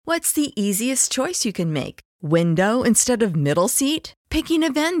What's the easiest choice you can make? Window instead of middle seat? Picking a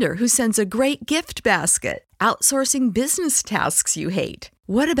vendor who sends a great gift basket? Outsourcing business tasks you hate?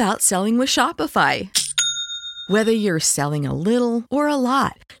 What about selling with Shopify? Whether you're selling a little or a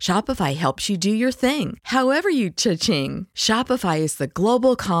lot, Shopify helps you do your thing, however you cha-ching. Shopify is the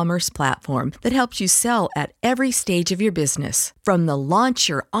global commerce platform that helps you sell at every stage of your business. From the launch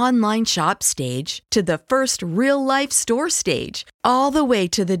your online shop stage to the first real-life store stage, all the way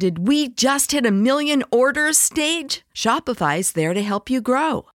to the did we just hit a million orders stage. Shopify's there to help you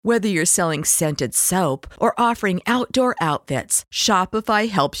grow. Whether you're selling scented soap or offering outdoor outfits, Shopify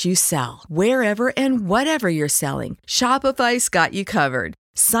helps you sell. Wherever and whatever you're selling, Shopify's got you covered.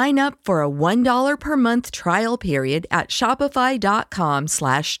 Sign up for a $1 per month trial period at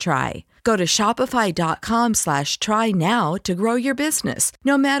shopify.com/try. Go to shopify.com/try now to grow your business,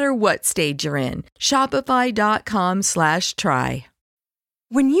 no matter what stage you're in. Shopify.com/try.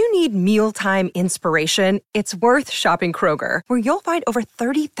 When you need mealtime inspiration, it's worth shopping Kroger, where you'll find over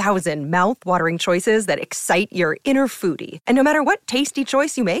 30,000 mouth-watering choices that excite your inner foodie. And no matter what tasty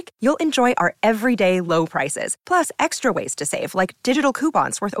choice you make, you'll enjoy our everyday low prices, plus extra ways to save, like digital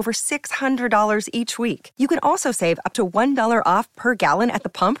coupons worth over $600 each week. You can also save up to $1 off per gallon at the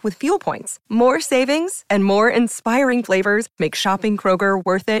pump with fuel points. More savings and more inspiring flavors make shopping Kroger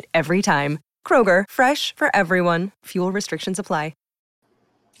worth it every time. Kroger, fresh for everyone. Fuel restrictions apply.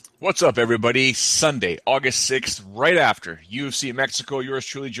 What's up, everybody? Sunday, August 6th, right after UFC in Mexico. Yours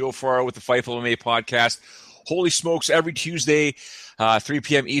truly, Joe Farrow with the Fightful MMA podcast. Holy smokes, every Tuesday, 3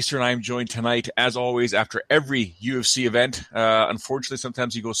 p.m. Eastern. I'm joined tonight, as always, after every UFC event. Unfortunately,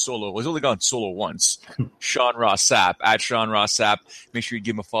 sometimes he goes solo. Well, he's only gone solo once. Sean Ross Sapp, at Sean Ross Sapp. Make sure you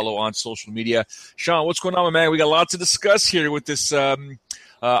give him a follow on social media. Sean, what's going on, my man? We got lots to discuss here with this. I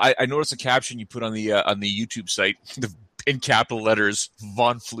noticed a caption you put on the YouTube site. In capital letters,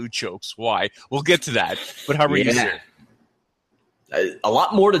 Von Flue chokes. Why? We'll get to that. But how are you, sir? A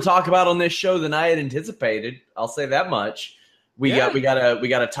lot more to talk about on this show than I had anticipated. I'll say that much. We got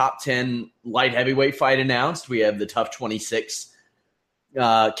a top 10 light heavyweight fight announced. We have the Tough 26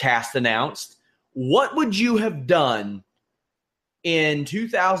 cast announced. What would you have done in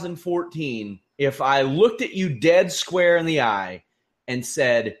 2014 if I looked at you dead square in the eye and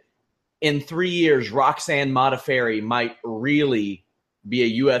said, in 3 years, Roxanne Modafferi might really be a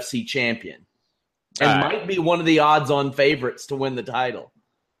UFC champion and might be one of the odds-on favorites to win the title?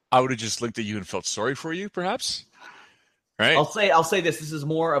 I would have just looked at you and felt sorry for you, perhaps. Right? I'll say this. This is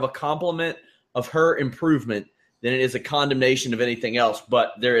more of a compliment of her improvement than it is a condemnation of anything else,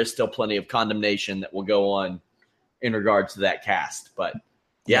 but there is still plenty of condemnation that will go on in regards to that cast. But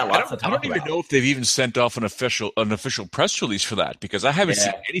yeah, lots to talk about. I don't even know if they've even sent off an official press release for that, because I haven't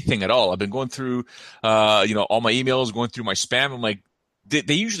seen anything at all. I've been going through, all my emails, going through my spam. I'm like,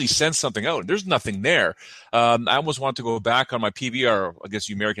 they usually send something out. There's nothing there. I almost want to go back on my PVR. I guess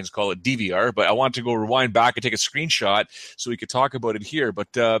you Americans call it DVR, but I want to go rewind back and take a screenshot so we could talk about it here. But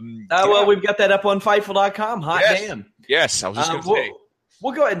well, we've got that up on Fightful.com. Damn. Yes, I was just going to say.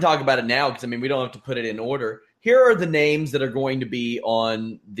 We'll go ahead and talk about it now because, we don't have to put it in order. Here are the names that are going to be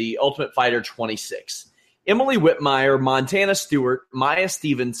on the Ultimate Fighter 26. Emily Whitmire, Montana Stewart, Maya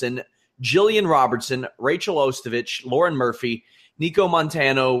Stevenson, Jillian Robertson, Rachel Ostovich, Lauren Murphy, Nico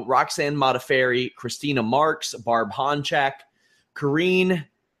Montano, Roxanne Modafferi, Christina Marks, Barb Honchak, Karine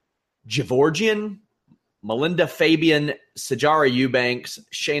Gevorgian, Melinda Fabian, Sajara Eubanks,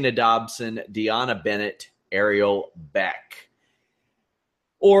 Shayna Dobson, Deanna Bennett, Ariel Beck.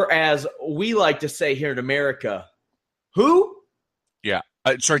 Or as we like to say here in America, who? Yeah.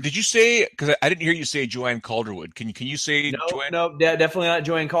 Sorry, did you say, because I didn't hear you say Joanne Calderwood. Can you say Joanne? No, definitely not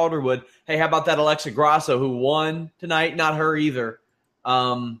Joanne Calderwood. Hey, how about that Alexa Grasso who won tonight? Not her either.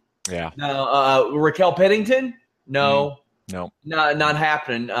 Raquel Pennington? No. No. Not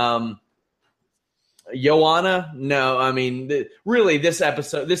happening. Joanna? No. Really,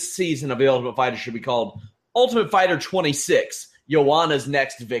 this season of The Ultimate Fighter should be called Ultimate Fighter 26. Joanna's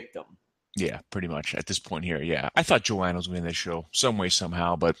next victim. Yeah, pretty much at this point here. Yeah, I thought Joanna was winning this show some way,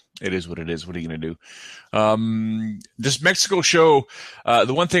 somehow, but it is what it is. What are you going to do? This Mexico show,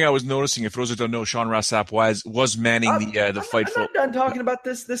 the one thing I was noticing, if those that don't know, Sean Ross Sapp was manning the fight. I'm not done talking about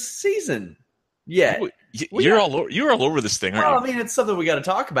this season yet. You're all over this thing, aren't you? It's something we got to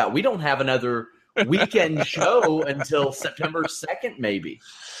talk about. We don't have another weekend show until September 2nd, maybe.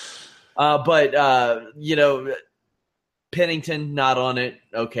 But Pennington, not on it.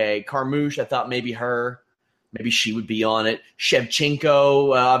 Okay. Carmouche, I thought maybe she would be on it.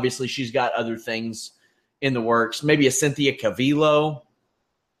 Shevchenko, obviously she's got other things in the works. Maybe a Cynthia Calvillo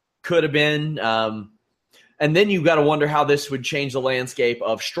could have been. And then you've got to wonder how this would change the landscape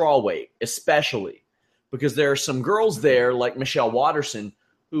of strawweight, especially because there are some girls there like Michelle Watterson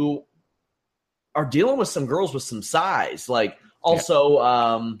who are dealing with some girls with some size. Like also,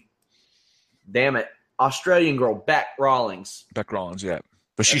 Australian girl, Beck Rawlings. Beck Rawlings, yeah.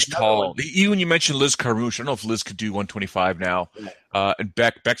 But she's tall. Even you mentioned Liz Carmouche. I don't know if Liz could do 125 now. And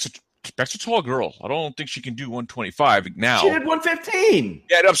Beck's a tall girl. I don't think she can do 125 now. She did 115.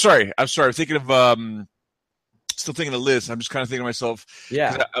 Yeah, I'm sorry. I'm thinking of still thinking of Liz. I'm just kind of thinking to myself.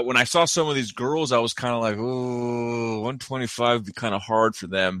 Yeah. When I saw some of these girls, I was kind of like, oh, 125 would be kind of hard for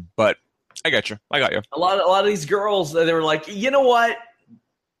them. But I got you. A lot of these girls, they were like, you know what?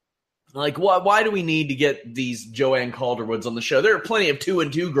 Like, why do we need to get these Joanne Calderwoods on the show? There are plenty of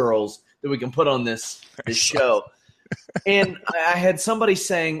 2-2 girls that we can put on this show. And I had somebody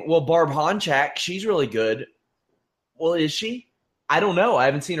saying, well, Barb Honchak, she's really good. Well, is she? I don't know. I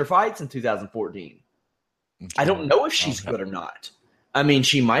haven't seen her fight since 2014. Okay. I don't know if she's good or not. I mean,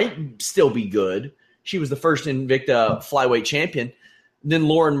 she might still be good. She was the first Invicta flyweight champion. Then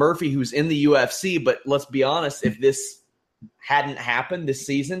Lauren Murphy, who's in the UFC. But let's be honest, if this hadn't happened this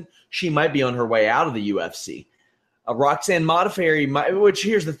season, she might be on her way out of the UFC. Roxanne Modafferi, which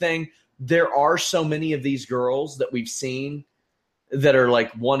here's the thing, there are so many of these girls that we've seen that are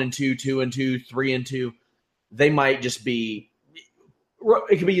like 1-2, 2-2, 3-2. They might just be,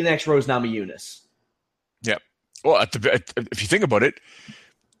 it could be the next Rose Namajunas. Yeah. Well, if you think about it,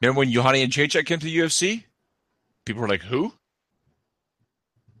 remember when Johanna Jędrzejczyk came to the UFC? People were like, who?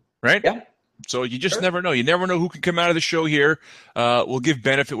 Right? Yeah. So you just never know. You never know who can come out of the show here. We'll give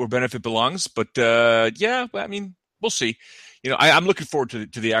benefit where benefit belongs. But, I mean, we'll see. You know, I'm looking forward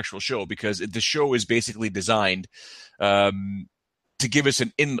to the actual show because the show is basically designed to give us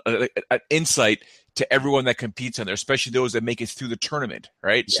an insight to everyone that competes on there, especially those that make it through the tournament,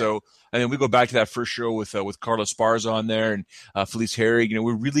 right? Yeah. So, and then we go back to that first show with Carla Esparza on there and Felice Herrig. You know,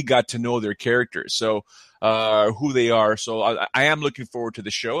 we really got to know their characters. So, who they are. So I am looking forward to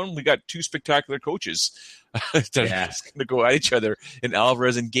the show. And we got two spectacular coaches that are going to go at each other in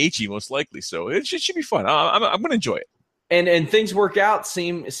Alvarez and Gaethje, most likely. So it should be fun. I'm going to enjoy it. And things work out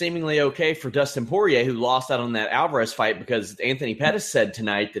seemingly okay for Dustin Poirier, who lost out on that Alvarez fight because Anthony Pettis said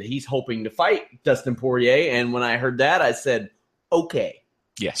tonight that he's hoping to fight Dustin Poirier. And when I heard that, I said, okay.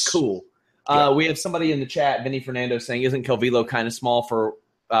 Yes. Cool. We have somebody in the chat, Vinny Fernando, saying, isn't Calvillo kind of small for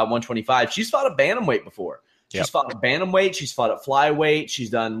 125? She's fought at bantamweight before. She's fought at bantamweight. She's fought at flyweight. She's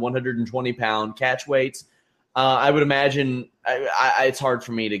done 120-pound catch weights. I would imagine it's hard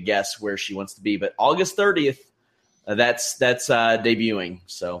for me to guess where she wants to be, but August 30th, that's debuting.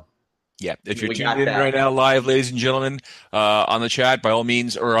 So, yeah, if you're tuned in right now live, ladies and gentlemen, on the chat, by all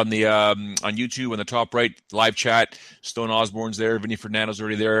means, or on the on YouTube on the top right, live chat, Stone Osborne's there, Vinny Fernando's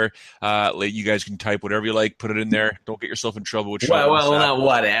already there. You guys can type whatever you like, put it in there. Don't get yourself in trouble with Sean. Well, not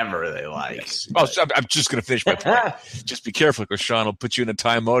whatever they like. Yes. Oh, so I'm just going to finish my point. Just be careful, because Sean will put you in a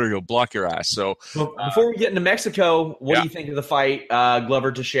timeout or he'll block your ass. So, before we get into Mexico, what do you think of the fight,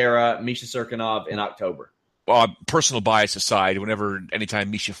 Glover Teixeira, Misha Cirkunov in October? Personal bias aside,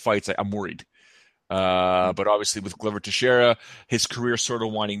 anytime Misha fights, I'm worried. But obviously with Glover Teixeira, his career's sort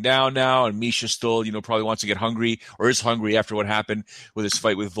of winding down now, and Misha still, probably wants to get hungry, or is hungry after what happened with his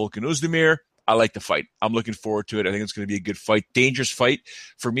fight with Volkan Oezdemir. I like the fight. I'm looking forward to it. I think it's going to be a good fight, dangerous fight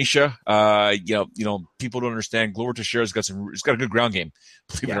for Misha. People don't understand. Glover Teixeira's got a good ground game,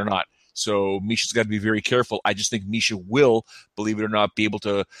 believe it or not. So Misha's got to be very careful. I just think Misha will, believe it or not, be able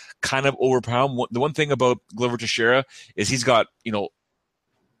to kind of overpower him. The one thing about Glover Teixeira is he's got,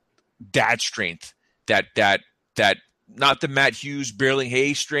 dad strength. That not the Matt Hughes, Berling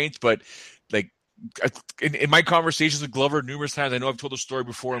Hayes strength, but like in my conversations with Glover numerous times, I know I've told the story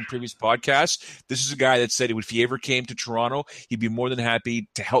before in previous podcasts. This is a guy that said if he ever came to Toronto, he'd be more than happy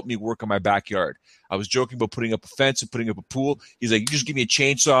to help me work on my backyard. I was joking about putting up a fence and putting up a pool. He's like, you just give me a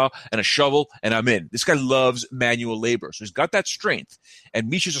chainsaw and a shovel and I'm in. This guy loves manual labor. So he's got that strength. And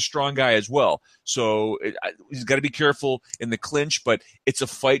Misha's a strong guy as well. So he's got to be careful in the clinch, but it's a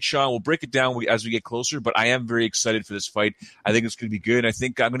fight, Sean. We'll break it down as we get closer, but I am very excited for this fight. I think it's going to be good. I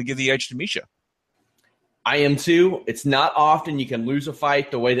think I'm going to give the edge to Misha. I am too. It's not often you can lose a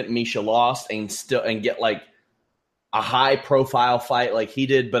fight the way that Misha lost and get like a high-profile fight like he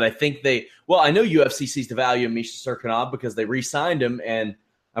did, but I think I know UFC sees the value of Misha Cirkunov because they re-signed him, and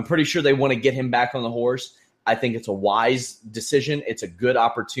I'm pretty sure they want to get him back on the horse. I think it's a wise decision. It's a good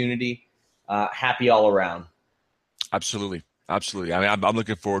opportunity. Happy all around. Absolutely. Absolutely. I mean, I'm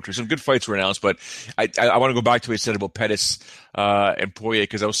looking forward to it. Some good fights were announced, but I want to go back to what he said about Pettis and Poirier,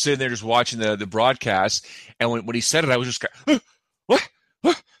 because I was sitting there just watching the broadcast, and when he said it, I was just what?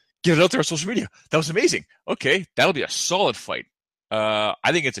 Get it out there on social media. That was amazing. Okay, that'll be a solid fight.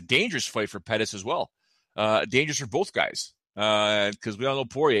 I think it's a dangerous fight for Pettis as well. Dangerous for both guys. Because we all know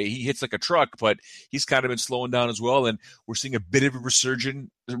Poirier, he hits like a truck, but he's kind of been slowing down as well, and we're seeing a bit of a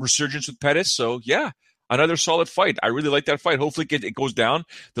resurgence with Pettis. So, yeah, another solid fight. I really like that fight. Hopefully it goes down.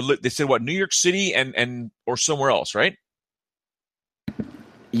 They said, what, New York City and or somewhere else, right?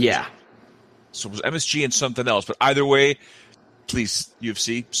 Yeah. So it was MSG and something else. But either way, please,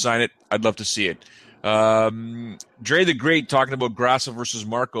 UFC, sign it. I'd love to see it. Dre the Great talking about Grasso versus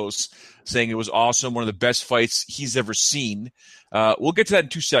Marcos, saying it was awesome, one of the best fights he's ever seen. We'll get to that in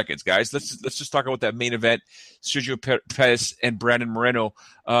 2 seconds, guys. Let's just talk about that main event, Sergio Pettis and Brandon Moreno.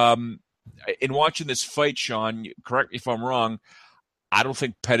 In watching this fight, Sean, correct me if I'm wrong, I don't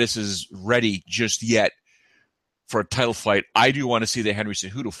think Pettis is ready just yet for a title fight. I do want to see the Henry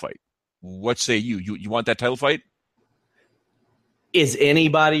Cejudo fight. What say you? You want that title fight? Is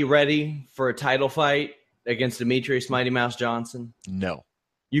anybody ready for a title fight against Demetrius Mighty Mouse Johnson? No.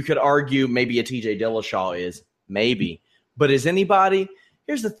 You could argue maybe a TJ Dillashaw is. Maybe. But is anybody?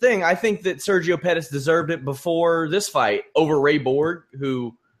 Here's the thing. I think that Sergio Pettis deserved it before this fight over Ray Borg,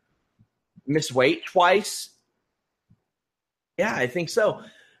 who missed weight twice. Yeah, I think so.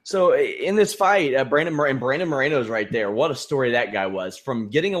 So in this fight, Brandon Moreno's right there. What a story that guy was. From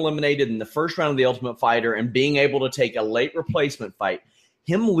getting eliminated in the first round of the Ultimate Fighter and being able to take a late replacement fight,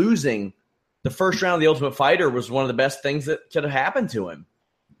 him losing the first round of the Ultimate Fighter was one of the best things that could have happened to him.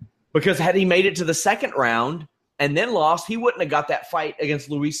 Because had he made it to the second round and then lost, he wouldn't have got that fight against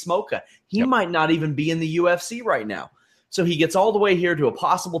Luis Smolka. He might not even be in the UFC right now. So he gets all the way here to a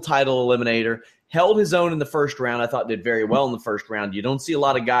possible title eliminator. Held his own in the first round. I thought did very well in the first round. You don't see a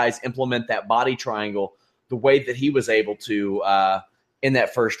lot of guys implement that body triangle the way that he was able to in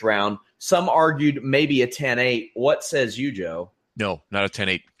that first round. Some argued maybe a 10-8. What says you, Joe? No, not a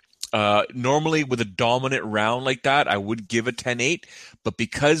 10-8. Normally with a dominant round like that, I would give a 10-8. But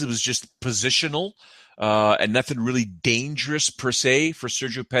because it was just positional and nothing really dangerous per se for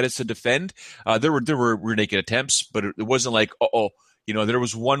Sergio Pettis to defend, there were naked attempts, but it wasn't like, there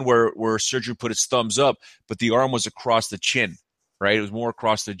was one where Sergio put his thumbs up, but the arm was across the chin, right? It was more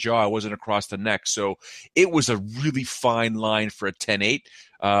across the jaw. It wasn't across the neck. So it was a really fine line for a 10-8.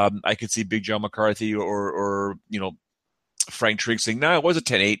 I could see Big John McCarthy or Frank Trigg saying, no, it was a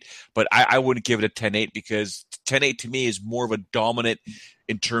 10-8, but I wouldn't give it a 10-8 because 10-8 to me is more of a dominant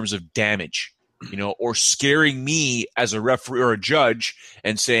in terms of damage, or scaring me as a referee or a judge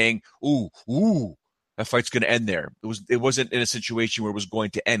and saying, ooh, that fight's going to end there. It wasn't in a situation where it was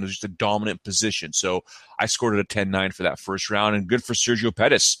going to end. It was just a dominant position. So I scored it a 10-9 for that first round, and good for Sergio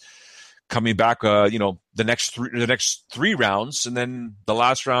Pettis coming back. The next three rounds, and then the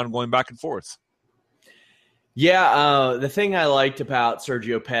last round going back and forth. Yeah, the thing I liked about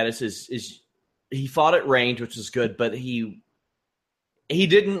Sergio Pettis is he fought at range, which was good, but he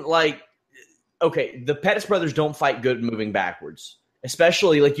didn't the Pettis brothers don't fight good moving backwards.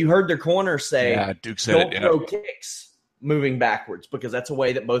 Especially, like you heard their corner say, Duke said don't throw kicks moving backwards, because that's a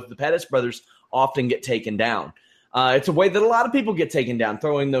way that both the Pettis brothers often get taken down. It's a way that a lot of people get taken down,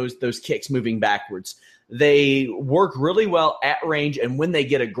 throwing those kicks moving backwards. They work really well at range, and when they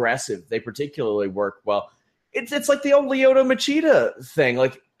get aggressive, they particularly work well. It's like the old Lyoto Machida thing.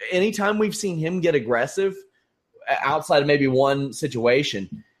 Like anytime we've seen him get aggressive, outside of maybe one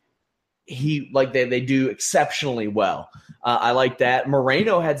situation, they do exceptionally well. I like that.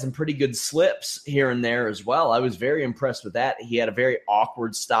 Moreno had some pretty good slips here and there as well. I was very impressed with that. He had a very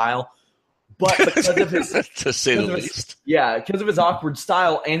awkward style, but because of his to say the least, because of his awkward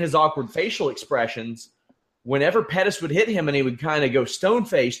style and his awkward facial expressions, whenever Pettis would hit him and he would kind of go stone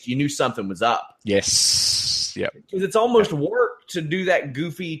faced, you knew something was up. Yes, yeah, because it's almost work to do that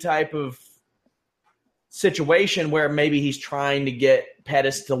goofy type of situation where maybe he's trying to get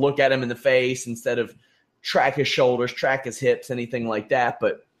Pettis to look at him in the face instead of track his shoulders, track his hips, anything like that.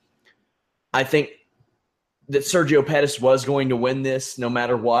 But I think that Sergio Pettis was going to win this no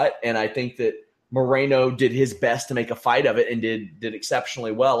matter what, and I think that Moreno did his best to make a fight of it and did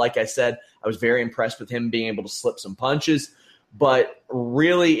exceptionally well. Like I said, I was very impressed with him being able to slip some punches. But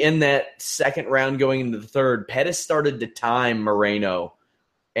really in that second round going into the third, Pettis started to time Moreno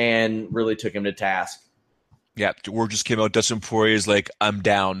and really took him to task. Yeah, word just came out. Dustin Poirier is like, I'm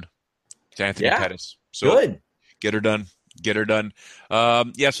down to Anthony Pettis. So good. Get her done. So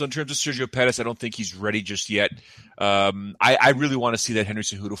in terms of Sergio Pettis, I don't think he's ready just yet. I really want to see that Henry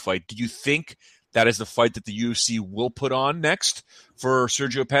Cejudo fight. Do you think that is the fight that the UFC will put on next for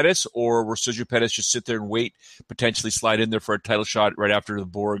Sergio Pettis, or will Sergio Pettis just sit there and wait, potentially slide in there for a title shot right after the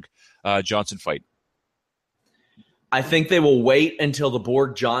Borg Johnson fight? I think they will wait until the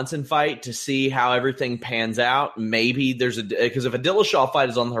Borg-Johnson fight to see how everything pans out. Maybe because if a Dillashaw fight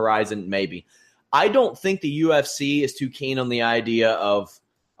is on the horizon, maybe. I don't think the UFC is too keen on the idea of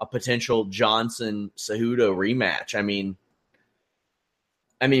a potential Johnson-Cejudo rematch. I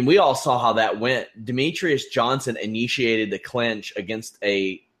mean, we all saw how that went. Demetrius Johnson initiated the clinch against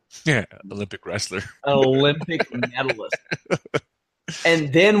Olympic wrestler, an Olympic medalist,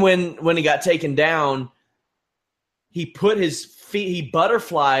 and then when he got taken down, he put his feet, he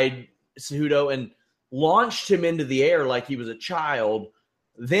butterflied Cejudo and launched him into the air like he was a child.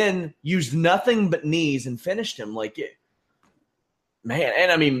 Then used nothing but knees and finished him like it. Man,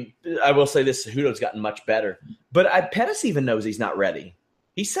 and I mean, I will say this: Cejudo's gotten much better, but Pettis even knows he's not ready.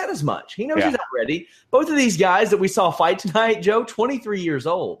 He said as much. He knows he's not ready. Both of these guys that we saw fight tonight, Joe, 23 years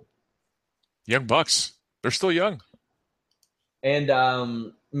old. Young bucks. They're still young. And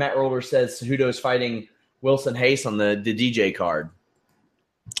Matt Roller says Cejudo's fighting Wilson Hayes on the DJ card.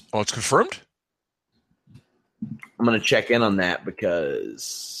 Oh, it's confirmed? I'm going to check in on that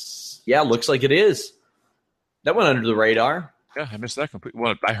because, looks like it is. That went under the radar. Yeah, I missed that completely.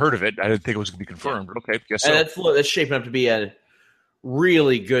 Well, I heard of it. I didn't think it was going to be confirmed, but okay, guess so. And that's shaping up to be a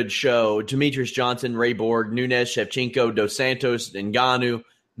really good show. Demetrius Johnson, Ray Borg, Nunes, Shevchenko, Dos Santos, Ngannou,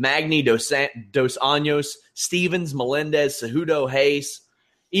 Magny, Dos Anjos, Stevens, Melendez, Cejudo, Hayes,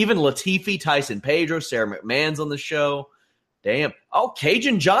 even Latifi, Tyson Pedro, Sarah McMahon's on the show. Damn. Oh,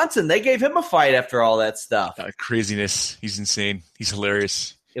 Cajun Johnson. They gave him a fight after all that stuff. Craziness. He's insane. He's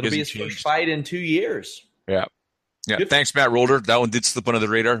hilarious. It'll be his first fight in 2 years. Yeah. Yeah. Thanks, Matt Roller. That one did slip under the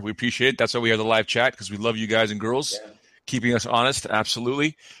radar. We appreciate it. That's why we have the live chat, because we love you guys and girls. Yeah. Keeping us honest.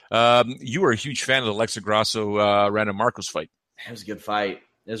 Absolutely. You were a huge fan of the Alexa Grasso Random Marcos fight. It was a good fight.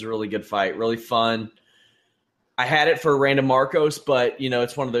 It was a really good fight. Really fun. I had it for Random Marcos, but,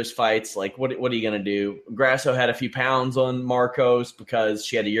 it's one of those fights. Like, what are you going to do? Grasso had a few pounds on Marcos because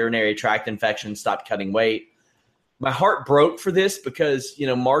she had a urinary tract infection, stopped cutting weight. My heart broke for this because,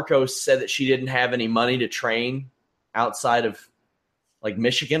 Marcos said that she didn't have any money to train outside of, like,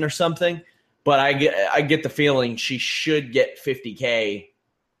 Michigan or something. But I get the feeling she should get $50K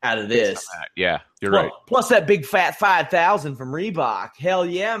out of this. Yeah, you're right. Plus that big fat 5,000 from Reebok. Hell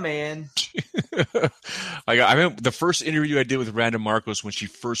yeah, man. I mean, the first interview I did with Random Marcos when she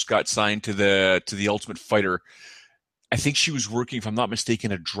first got signed to the Ultimate Fighter, I think she was working, if I'm not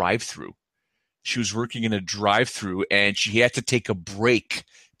mistaken, a drive-through. She was working in a drive-through, and she had to take a break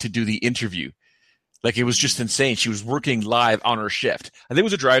to do the interview. Like, it was just insane. She was working live on her shift. I think it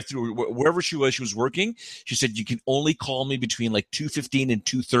was a drive-through. Wherever she was working, she said, you can only call me between like 2:15 and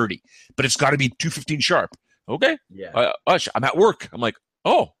 2:30, but it's got to be 2:15 sharp. Okay. Yeah. I'm at work. I'm like,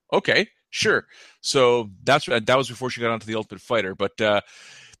 oh, okay, sure. So that was before she got onto the Ultimate Fighter. But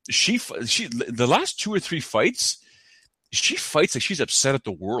she the last 2 or 3 fights, she fights like she's upset at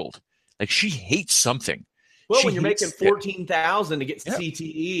the world. Like, she hates something. Well, when you're making $14,000 to get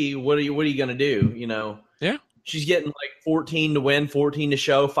CTE, what are you going to do? Yeah. She's getting like 14 to win, 14 to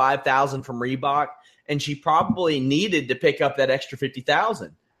show, 5,000 from Reebok, and she probably needed to pick up that extra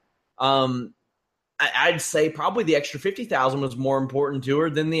 50,000. I'd say probably the extra 50,000 was more important to her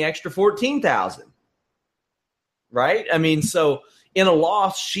than the extra 14,000. Right? I mean, so in a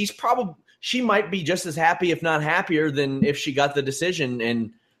loss, she might be just as happy, if not happier, than if she got the decision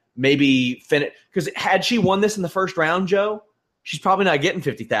and maybe finish, because had she won this in the first round, Joe, she's probably not getting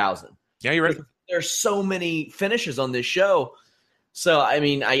 50,000. Yeah, you're right. There's so many finishes on this show. So, I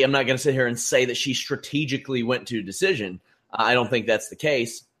mean, I'm not going to sit here and say that she strategically went to a decision. I don't think that's the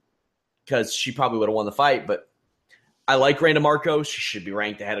case, because she probably would have won the fight. But I like Randa Marcos. She should be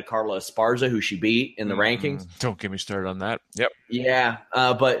ranked ahead of Carla Esparza, who she beat in the rankings. Don't get me started on that. Yep. Yeah,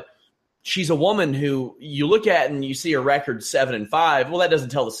 but she's a woman who you look at and you see her record 7-5. Well, that doesn't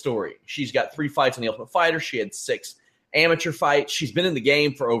tell the story. She's got 3 fights on the Ultimate Fighter. She had 6 amateur fights. She's been in the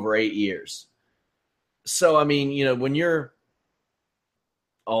game for over 8 years. So, I mean, when you're,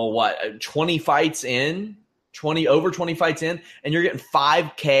 20 fights in, over 20 fights in, and you're getting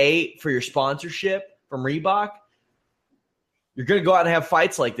 $5K for your sponsorship from Reebok, you're going to go out and have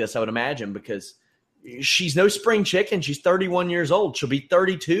fights like this, I would imagine, because she's no spring chicken. She's 31 years old. She'll be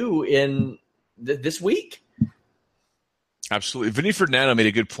 32 in this week. Absolutely. Vinny Fernando made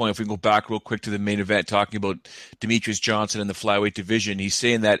a good point. If we go back real quick to the main event, talking about Demetrius Johnson in the flyweight division, he's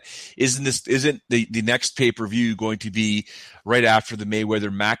saying that isn't the next pay-per-view going to be right after the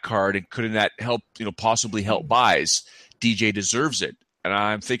Mayweather Mac card, and couldn't that help, possibly help buys? DJ deserves it. And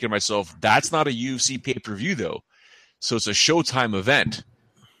I'm thinking to myself, that's not a UFC pay-per-view though. So it's a Showtime event.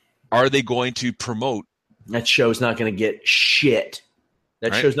 Are they going to promote? That show's not going to get shit.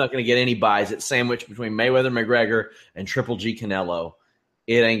 That Right. show's not going to get any buys. It's sandwiched between Mayweather McGregor and Triple G Canelo.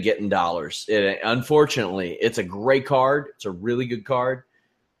 It ain't getting dollars. Unfortunately, it's a great card. It's a really good card.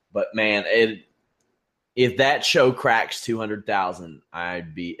 But man, if that show cracks 200,000,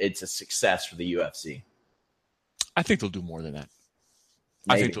 it's a success for the UFC. I think they'll do more than that.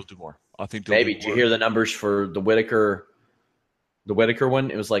 Maybe. I think they'll do more. I think they'll Maybe. do Did more. you hear the numbers for the Whitaker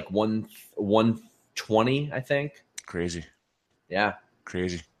one? It was like 120, I think. Crazy. Yeah.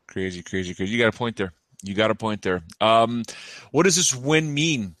 Crazy. You got a point there. What does this win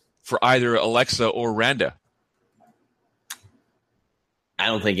mean for either Alexa or Randa? I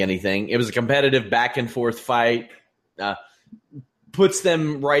don't think anything. It was a competitive back and forth fight. Puts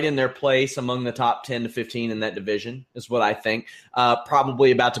them right in their place among the top 10 to 15 in that division is what I think.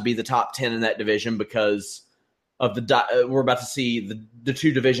 Probably about to be the top 10 in that division because of we're about to see the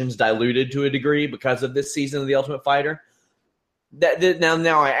two divisions diluted to a degree because of this season of The Ultimate Fighter.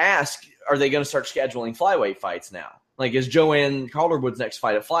 Now I ask, are they going to start scheduling flyweight fights now? Like, is Joanne Calderwood's next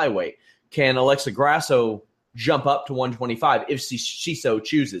fight at flyweight? Can Alexa Grasso jump up to 125 if she so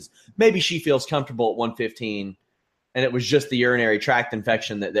chooses? Maybe she feels comfortable at 115, and it was just the urinary tract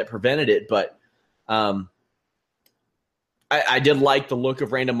infection that prevented it. But I did like the look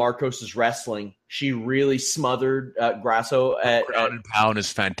of Randa Marcos' wrestling. She really smothered Grasso. Ground and pound is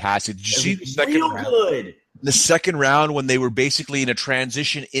fantastic. Did you see the second real round? good. The second round, when they were basically in a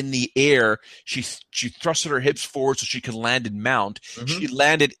transition in the air, she thrusted her hips forward so she could land in mount. Mm-hmm. She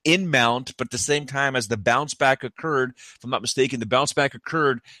landed in mount, but at the same time as the bounce back occurred, if I'm not mistaken, and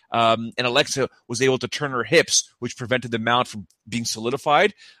Alexa was able to turn her hips, which prevented the mount from being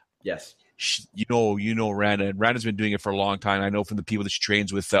solidified. Yes. You know Randa, and Randa's been doing it for a long time. I know from the people that she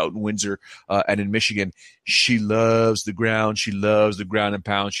trains with out in Windsor and in Michigan. She loves the ground. She loves the ground and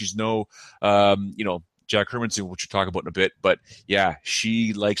pound. She's Jack Hermanson, which we'll talk about in a bit. But yeah,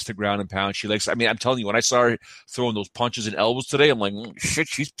 she likes the ground and pound. I'm telling you, when I saw her throwing those punches and elbows today, I'm like, shit,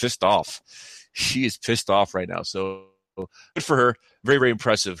 she's pissed off. She is pissed off right now. So good for her. Very, very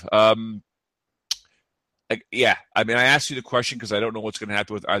impressive. I asked you the question because I don't know what's going to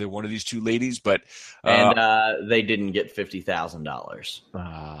happen with either one of these two ladies, but they didn't get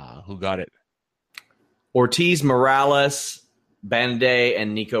 $50,000. Who got it? Ortiz Morales, Banday,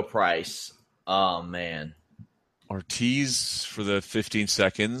 and Nico Price. Oh man, Ortiz for the 15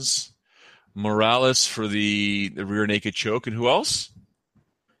 seconds, Morales for the rear naked choke, and who else?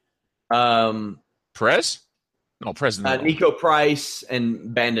 Perez? No, Perez. Nico Price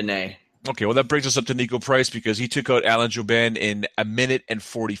and Bandanay. Okay, well, that brings us up to Nico Price because he took out Alan Jouban in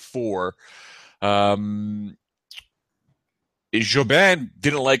 1:44. Jouban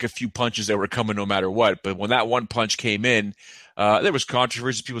didn't like a few punches that were coming no matter what, but when that one punch came in, there was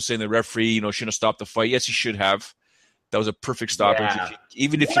controversy. People saying the referee, shouldn't have stopped the fight. Yes, he should have. That was a perfect stoppage. Yeah.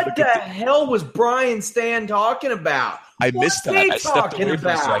 What the hell was Brian Stan talking about? I missed that. I stepped away for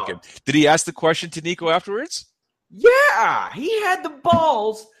a second. Did he ask the question to Nico afterwards? Yeah, he had the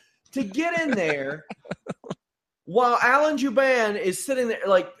balls to get in there while Alan Jouban is sitting there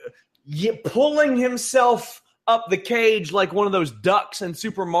pulling himself up the cage like one of those ducks in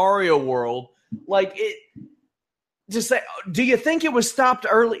Super Mario World. Just say, do you think it was stopped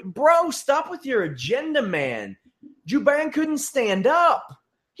early? Bro, stop with your agenda, man. Jouban couldn't stand up.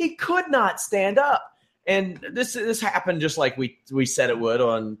 He could not stand up. And this happened just like we said it would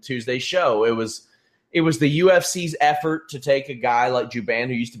on Tuesday's show. It was the UFC's effort to take a guy like Jouban,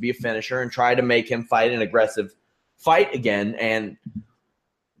 who used to be a finisher, and try to make him fight an aggressive fight again. And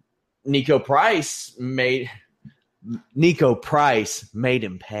Nico Price made him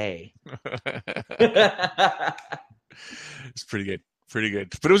pay. It's pretty good.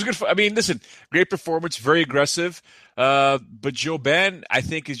 But it was good. Listen, great performance, very aggressive. But Jouban, I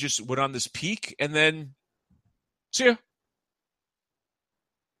think, is just went on this peak and then see ya.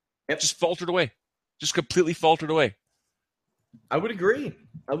 Yep. Just faltered away. Just completely faltered away. I would agree.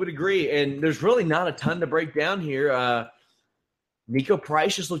 And there's really not a ton to break down here. Nico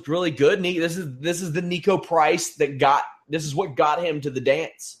Price just looked really good. This is the Nico Price this is what got him to the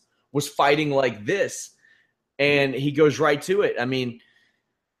dance, was fighting like this. And he goes right to it.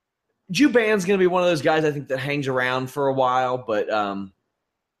 Jouban's going to be one of those guys, I think, that hangs around for a while, but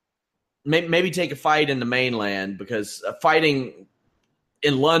maybe take a fight in the mainland, because fighting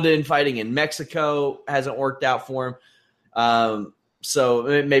in London, fighting in Mexico hasn't worked out for him.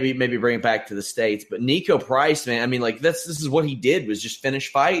 So maybe bring it back to the States. But Nico Price, man, this is what he did, was just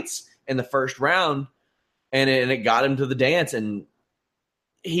finish fights in the first round, and it got him to the dance. And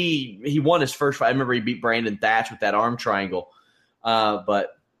he won his first fight. I remember he beat Brandon Thatch with that arm triangle. But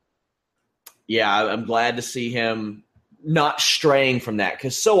yeah, I'm glad to see him not straying from that,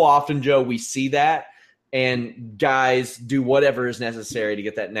 because so often, Joe, we see that and guys do whatever is necessary to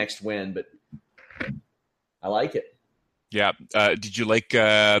get that next win. But I like it. Yeah. Did you like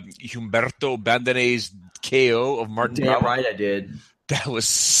Humberto Bandene's KO of Martin? Damn right I did. That was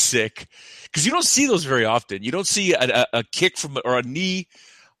sick, because you don't see those very often. You don't see a kick from or a knee.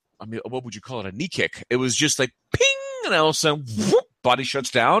 I mean, what would you call it? A knee kick. It was just like ping, and all of a sudden, whoop, body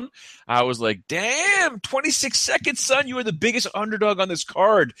shuts down. I was like, damn, 26 seconds, son. You were the biggest underdog on this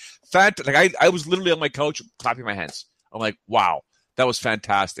card. Like I was literally on my couch clapping my hands. I'm like, wow, that was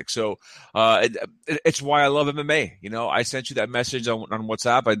fantastic. So it's why I love MMA. You know, I sent you that message on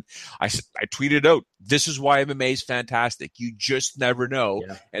WhatsApp, and I tweeted out, this is why MMA is fantastic. You just never know.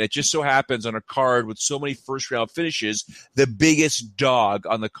 Yeah. And it just so happens on a card with so many first-round finishes, the biggest dog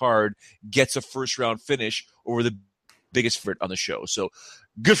on the card gets a first-round finish over the biggest favorite on the show. So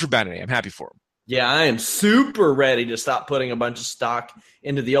good for Bandit. I'm happy for him. Yeah, I am super ready to stop putting a bunch of stock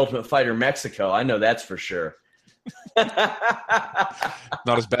into the Ultimate Fighter Mexico. I know that's for sure. Not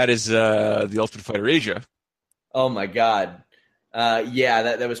as bad as the Ultimate Fighter Asia. Oh my God.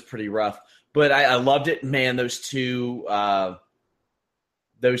 Yeah, that was pretty rough. But I loved it. Man, those two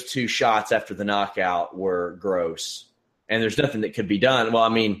shots after the knockout were gross. And there's nothing that could be done. Well, I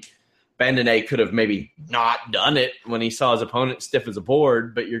mean, Bandit could have maybe not done it when he saw his opponent stiff as a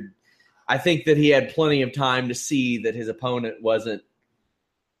board, but I think that he had plenty of time to see that his opponent wasn't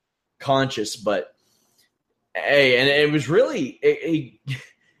conscious. But hey, and it was really he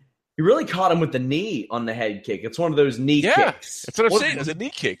really caught him with the knee on the head kick. It's one of those knee kicks. That's what I'm saying. It's a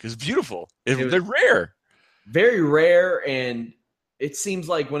knee kick. It's beautiful. They're rare. Very rare, and it seems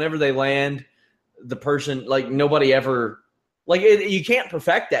like whenever they land, the person, like, nobody ever – like, you can't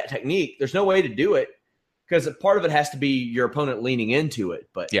perfect that technique. There's no way to do it, because part of it has to be your opponent leaning into it.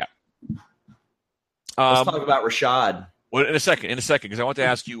 But yeah. Let's talk about Rashad. Well, in a second, because I want to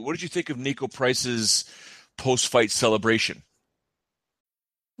ask you, what did you think of Nico Price's post-fight celebration?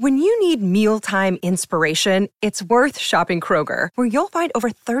 When you need mealtime inspiration, it's worth shopping Kroger, where you'll find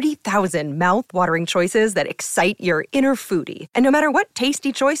over 30,000 mouth-watering choices that excite your inner foodie. And no matter what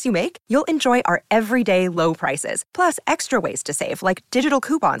tasty choice you make, you'll enjoy our everyday low prices, plus extra ways to save, like digital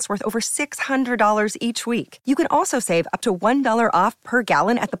coupons worth over $600 each week. You can also save up to $1 off per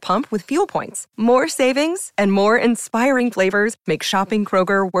gallon at the pump with fuel points. More savings and more inspiring flavors make shopping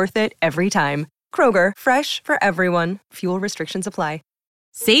Kroger worth it every time. Kroger, fresh for everyone. Fuel restrictions apply.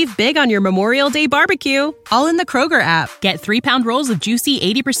 Save big on your Memorial Day barbecue, all in the Kroger app. Get 3-pound rolls of juicy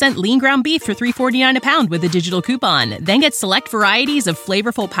 80% lean ground beef for $3.49 a pound with a digital coupon. Then get select varieties of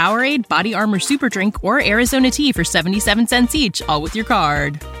flavorful Powerade, Body Armor Super Drink, or Arizona tea for 77 cents each, all with your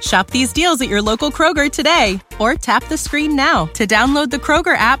card. Shop these deals at your local Kroger today, or tap the screen now to download the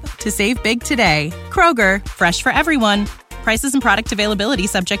Kroger app to save big today. Kroger, fresh for everyone. Prices and product availability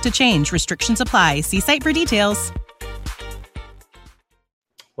subject to change. Restrictions apply. See site for details.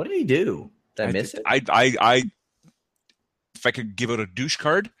 What did he do? Did I miss it? I if I could give out a douche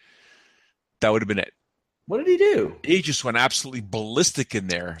card, that would have been it. What did he do? He just went absolutely ballistic in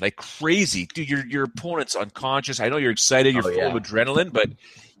there, like crazy. Dude, your opponent's unconscious. I know you're excited, you're full of adrenaline, but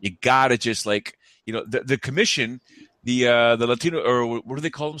you gotta just, like, you know, the commission, the Latino, or what do they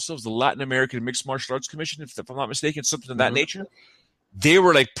call themselves? The Latin American Mixed Martial Arts Commission, if I'm not mistaken, something of that nature. They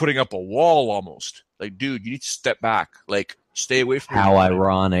were like putting up a wall almost. Like, dude, you need to step back. Like, stay away from How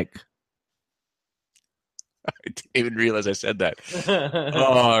ironic. I didn't even realize I said that.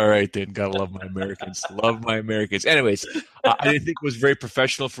 All right, then. Gotta love my Americans. Love my Americans. Anyways, I didn't think it was very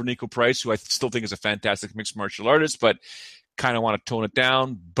professional for Nico Price, who I still think is a fantastic mixed martial artist, but kind of want to tone it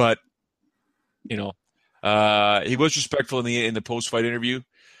down. But, you know, he was respectful in the post-fight interview,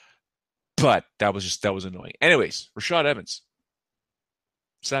 but that was annoying. Anyways, Rashad Evans.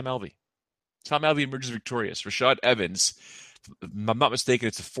 Sam Alvey. Sam Alvey emerges victorious. Rashad Evans, if I'm not mistaken,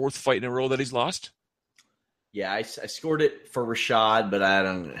 it's the 4th fight in a row that he's lost. Yeah, I scored it for Rashad, but I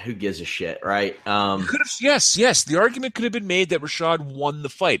don't know. Who gives a shit, right? Yes. The argument could have been made that Rashad won the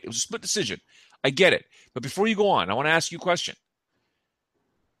fight. It was a split decision. I get it. But before you go on, I want to ask you a question.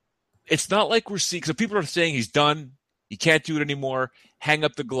 It's not like we're seeing – so people are saying he's done. He can't do it anymore. Hang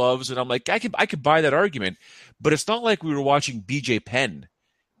up the gloves. And I'm like, I could buy that argument. But it's not like we were watching BJ Penn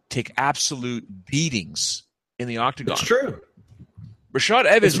take absolute beatings in the octagon. It's true. Rashad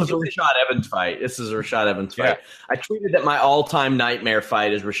Evans. This was a Rashad Evans fight. Yeah. I tweeted that my all-time nightmare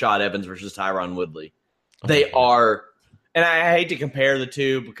fight is Rashad Evans versus Tyron Woodley. They are, and I hate to compare the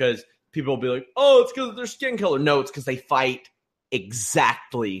two because people will be like, oh, it's because of their skin color. No, it's because they fight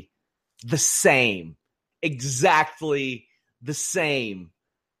exactly the same.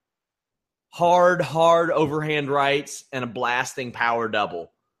 hard overhand rights and a blasting power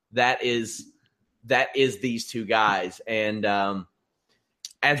double. That is these two guys. And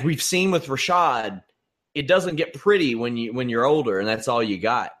as we've seen with Rashad, it doesn't get pretty when you're older, and that's all you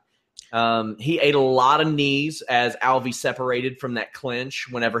got. He ate a lot of knees as Alvey separated from that clinch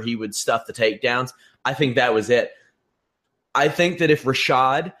whenever he would stuff the takedowns. I think that was it. I think that if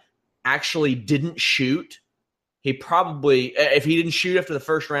Rashad actually didn't shoot, if he didn't shoot after the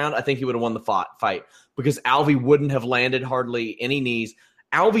first round, I think he would have won the fight because Alvey wouldn't have landed hardly any knees.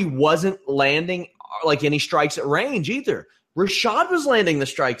 Alvey wasn't landing like any strikes at range either. Rashad was landing the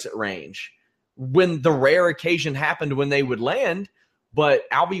strikes at range when the rare occasion happened when they would land, but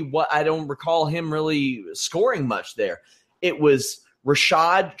Alvey, I don't recall him really scoring much there. It was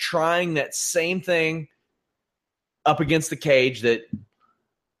Rashad trying that same thing up against the cage that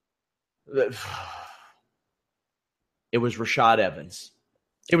it was Rashad Evans.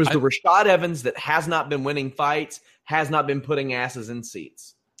 It was the Rashad Evans that has not been winning fights, has not been putting asses in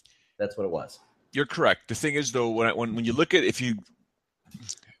seats. That's what it was. You're correct. The thing is, though, when you look at, if you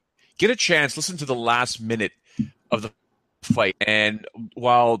get a chance, listen to the last minute of the fight. And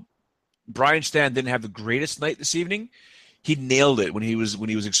while Brian Stann didn't have the greatest night this evening, he nailed it when he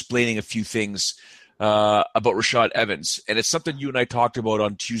was explaining a few things about Rashad Evans. And it's something you and I talked about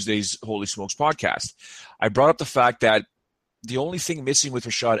on Tuesday's Holy Smokes podcast. I brought up the fact that the only thing missing with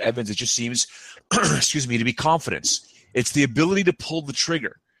Rashad Evans, it just seems, to be confidence. It's the ability to pull the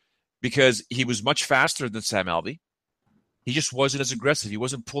trigger because he was much faster than Sam Alvey. He just wasn't as aggressive. He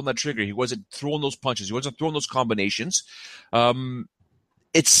wasn't pulling that trigger. He wasn't throwing those punches. He wasn't throwing those combinations.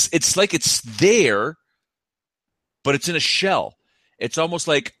 It's like it's there, but it's in a shell. It's almost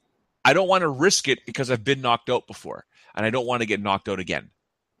like I don't want to risk it because I've been knocked out before, and I don't want to get knocked out again.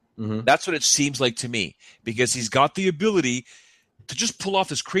 Mm-hmm. That's what it seems like to me because he's got the ability to just pull off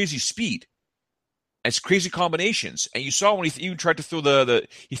this crazy speed. It's crazy combinations. And you saw when he even tried to throw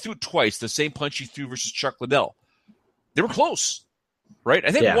he threw it twice, the same punch he threw versus Chuck Liddell. They were close, right?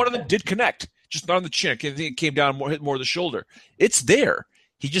 I think one of them did connect, just not on the chin. I think it came down hit more of the shoulder. It's there.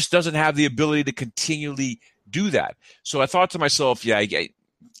 He just doesn't have the ability to continually do that. So I thought to myself,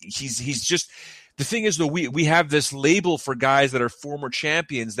 he's just – the thing is, though, we have this label for guys that are former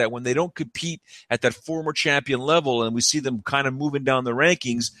champions that when they don't compete at that former champion level and we see them kind of moving down the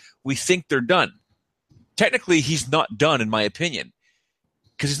rankings, we think they're done. Technically, he's not done, in my opinion,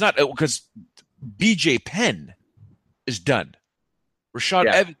 because BJ Penn is done. Rashad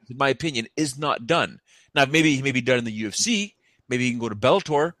Evans, in my opinion, is not done. Now, maybe he may be done in the UFC. Maybe he can go to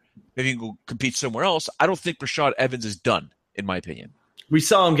Bellator. Maybe he can go compete somewhere else. I don't think Rashad Evans is done, in my opinion. We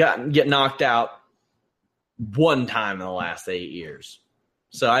saw him get knocked out one time in the last 8 years.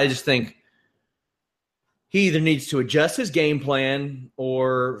 So I just think he either needs to adjust his game plan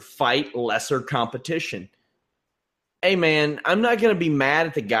or fight lesser competition. Hey, man, I'm not going to be mad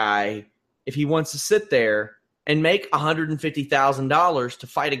at the guy if he wants to sit there and make $150,000 to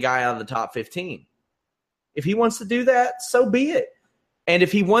fight a guy out of the top 15. If he wants to do that, so be it. And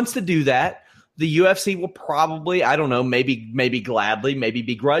if he wants to do that, the UFC will probably, I don't know, maybe gladly, maybe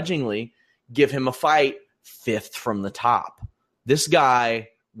begrudgingly give him a fight 5th from the top. This guy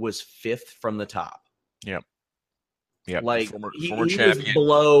was 5th from the top. Yep. Like former he champion. was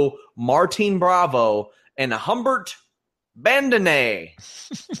below Martin Bravo and Humbert Bandenet.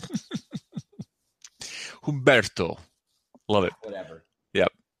 Humberto. Love it. Whatever.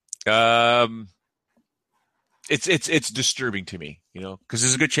 Yep. It's disturbing to me, because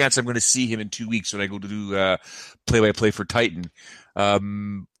there's a good chance I'm going to see him in 2 weeks when I go to do play-by-play for Titan.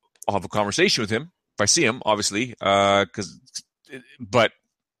 I'll have a conversation with him if I see him, obviously, but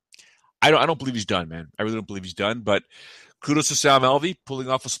I don't believe he's done, man. I really don't believe he's done. But kudos to Sam Alvey pulling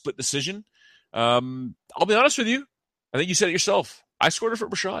off a split decision. I'll be honest with you. I think you said it yourself. I scored it for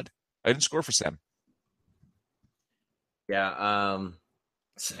Rashad. I didn't score for Sam. Yeah,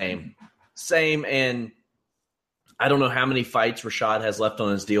 same, and I don't know how many fights Rashad has left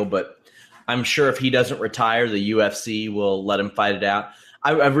on his deal, but I'm sure if he doesn't retire, the UFC will let him fight it out.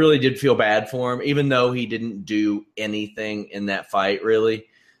 I really did feel bad for him, even though he didn't do anything in that fight, really.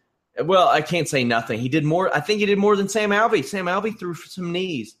 Well, I can't say nothing. He did more. I think he did more than Sam Alvey. Sam Alvey threw some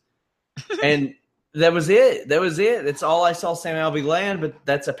knees. And that was it. That's all I saw Sam Alvey land, but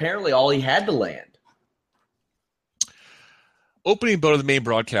that's apparently all he had to land. Opening bout of the main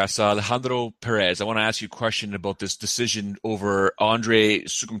broadcast, Alejandro Perez, I want to ask you a question about this decision over Andre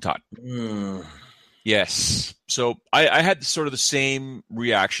Sukumtat. Yes. So I had sort of the same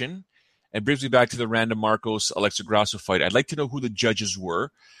reaction. It brings me back to the Randa Marcos Alexa Grasso fight. I'd like to know who the judges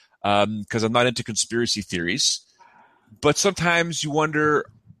were because I'm not into conspiracy theories. But sometimes you wonder,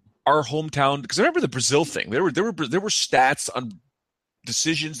 our hometown, because I remember the Brazil thing. There were stats on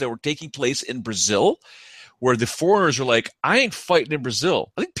decisions that were taking place in Brazil where the foreigners are like, I ain't fighting in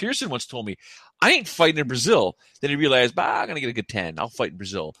Brazil. I think Pearson once told me, I ain't fighting in Brazil. Then he realized, I'm going to get a good 10. I'll fight in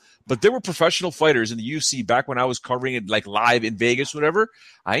Brazil. But there were professional fighters in the UFC back when I was covering it like live in Vegas, whatever.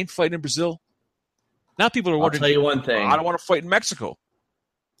 I ain't fighting in Brazil. Now people are wondering, I'll tell you one thing. I don't want to fight in Mexico.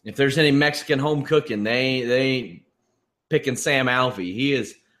 If there's any Mexican home cooking, they ain't picking Sam Alvey. He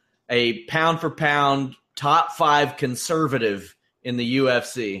is a pound-for-pound top 5 conservative in the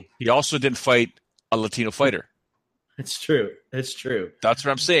UFC. He also didn't fight a Latino fighter. It's true. It's true. That's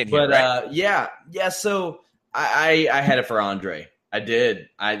what I'm saying here, but, right? Yeah. So I had it for Andre. I did.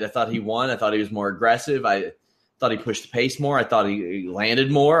 I thought he won. I thought he was more aggressive. I thought he pushed the pace more. I thought he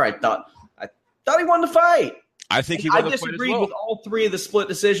landed more. I thought he won the fight. I think he won the fight as well. I disagreed with all 3 of the split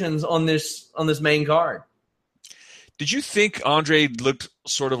decisions on this main card. Did you think Andre looked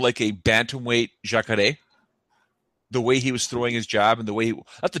sort of like a bantamweight Jacare? The way he was throwing his jab and the way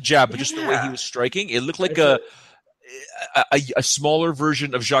not the jab, but just the way he was striking. It looked like a smaller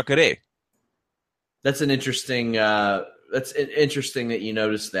version of Jacare. That's an interesting. That's interesting that you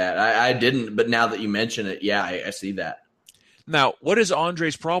noticed that. I didn't, but now that you mention it, yeah, I see that. Now, what is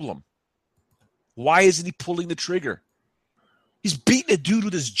Andre's problem? Why isn't he pulling the trigger? He's beating a dude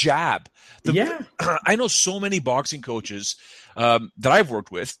with his jab. I know so many boxing coaches that I've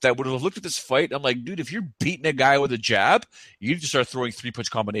worked with that would have looked at this fight. I'm like, dude, if you're beating a guy with a jab, you need to start throwing 3-punch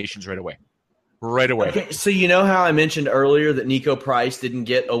combinations right away. Right away. Okay, so you know how I mentioned earlier that Nico Price didn't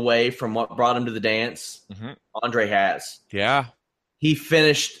get away from what brought him to the dance? Mm-hmm. Andre has. Yeah. He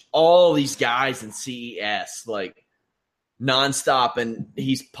finished all these guys in CES like nonstop, and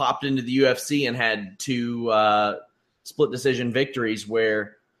he's popped into the UFC and had 2 split decision victories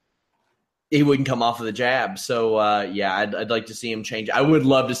where he wouldn't come off of the jab. So, I'd like to see him change. I would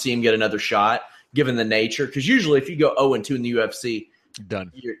love to see him get another shot, given the nature. Because usually if you go 0-2 in the UFC,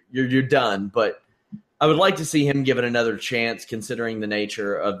 done. You're done. But I would like to see him give it another chance, considering the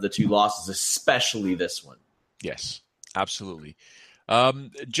nature of the 2 losses, especially this one. Yes, absolutely.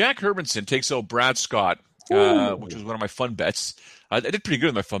 Jack Hermanson takes out Brad Scott, which was one of my fun bets. I did pretty good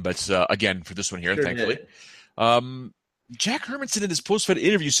in my fun bets again for this one here, thankfully. Jack Hermanson in his post-fight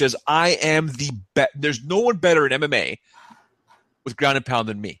interview says, I am the best. There's no one better in MMA with ground and pound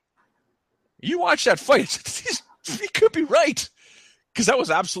than me. You watch that fight. He could be right. Because that was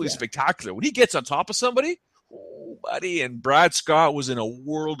absolutely spectacular. When he gets on top of somebody, buddy, and Brad Scott was in a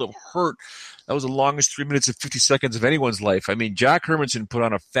world of hurt. That was the longest 3 minutes and 50 seconds of anyone's life. I mean, Jack Hermanson put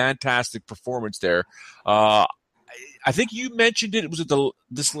on a fantastic performance there. I think you mentioned it. Was it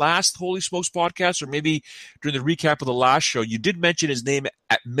this last Holy Smokes podcast, or maybe during the recap of the last show? You did mention his name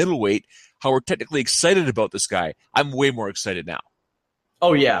at middleweight, how we're technically excited about this guy. I'm way more excited now.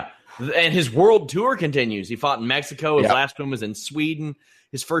 Oh, yeah. And his world tour continues. He fought in Mexico. His last one was in Sweden.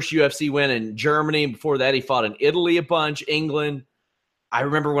 His first UFC win in Germany. Before that, he fought in Italy a bunch, England. I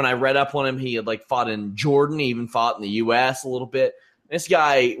remember when I read up on him, he had fought in Jordan. He even fought in the U.S. a little bit. This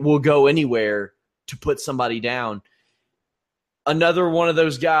guy will go anywhere to put somebody down. Another one of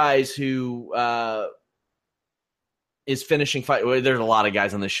those guys who is finishing fight. Well, there's a lot of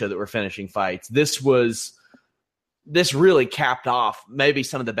guys on this show that were finishing fights. This really capped off maybe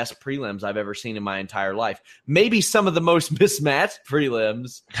some of the best prelims I've ever seen in my entire life. Maybe some of the most mismatched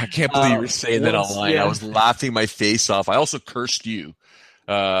prelims. I can't believe you were saying that online. Yeah. I was laughing my face off. I also cursed you.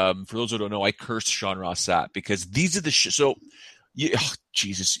 For those who don't know, I cursed Sean Ross Sapp because these are the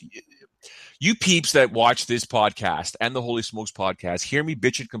Jesus. You peeps that watch this podcast and the Holy Smokes podcast hear me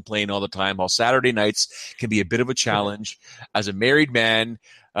bitch and complain all the time how Saturday nights can be a bit of a challenge. As a married man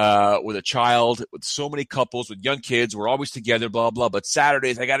with a child, with so many couples, with young kids, we're always together, blah, blah. But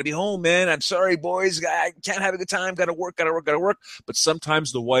Saturdays, I got to be home, man. I'm sorry, boys. I can't have a good time. Got to work. But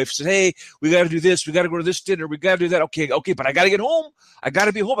sometimes the wife says, hey, we got to do this. We got to go to this dinner. We got to do that. Okay, but I got to get home. I got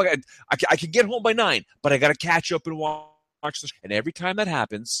to be home. I can get home by 9, but I got to catch up and watch this. And every time that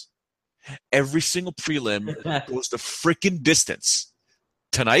happens, every single prelim goes the freaking distance.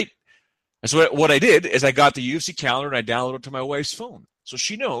 Tonight, so what I did is I got the UFC calendar and I downloaded it to my wife's phone. So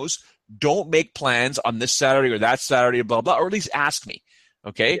she knows, don't make plans on this Saturday or that Saturday, blah, blah, or at least ask me.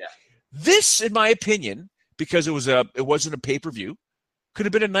 Okay? Yeah. This, in my opinion, because it wasn't a pay-per-view, could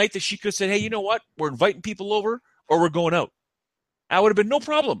have been a night that she could have said, hey, you know what? We're inviting people over or we're going out. That would have been no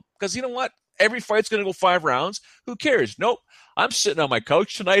problem because you know what? Every fight's going to go 5 rounds. Who cares? Nope. I'm sitting on my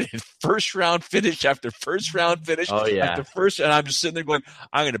couch tonight and first round finish after first round finish after first, and I'm just sitting there going,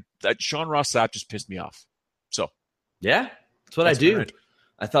 that Sean Ross Sapp just pissed me off. So, yeah, that's what I do. Right.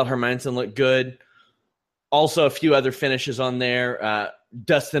 I thought Hermanson looked good. Also, a few other finishes on there.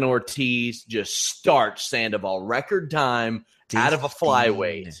 Dustin Ortiz just starched Sandoval. Record time out of a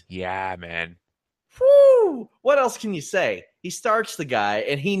flyweight. Yeah, man. Whew. What else can you say? He starched the guy,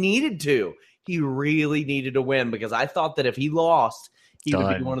 and he needed to. He really needed to win because I thought that if he lost, he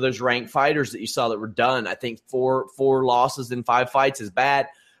would be one of those ranked fighters that you saw that were done. I think four losses in 5 fights is bad,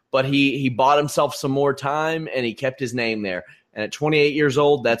 but he bought himself some more time, and he kept his name there. And at 28 years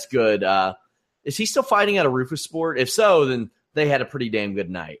old, that's good. Is he still fighting out of Rufus Sport? If so, then they had a pretty damn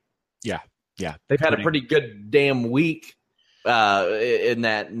good night. Yeah. They've had a pretty good damn week in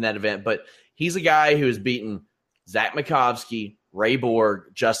that event. But he's a guy who has beaten Zach Makovsky, Ray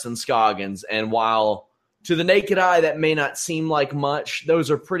Borg, Justin Scoggins. And while to the naked eye that may not seem like much, those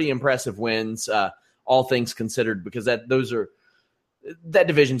are pretty impressive wins, all things considered, because that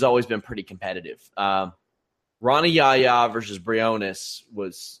division's always been pretty competitive. Ronnie Yaya versus Briones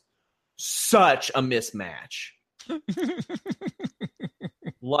was such a mismatch.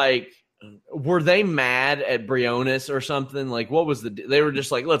 Like, were they mad at Briones or something? Like, what was they were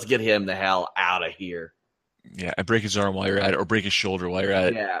just like, let's get him the hell out of here. Yeah, and break his arm while you're at it, or break his shoulder while you're at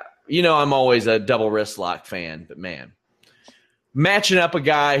it. Yeah. You know, I'm always a double wrist lock fan, but man, matching up a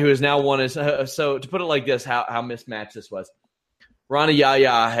guy who has now won his, so to put it like this, how mismatched this was. Ronnie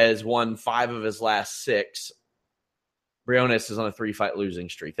Yaya has won 5 of his last 6. Briones is on a 3-fight losing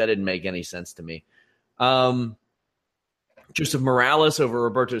streak. That didn't make any sense to me. Joseph Morales over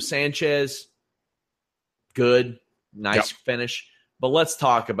Roberto Sanchez. Good. Nice finish. But let's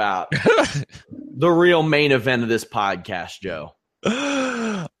talk about the real main event of this podcast, Joe.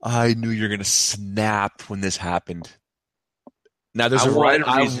 I knew you were going to snap when this happened. Now, there's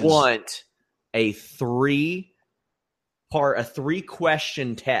I want a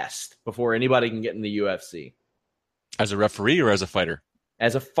 3-question test before anybody can get in the UFC. As a referee or as a fighter?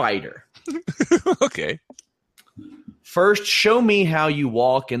 As a fighter. Okay. First, show me how you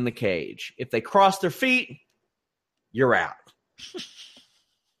walk in the cage. If they cross their feet, you're out.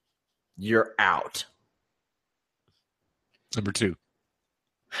 You're out. Number 2.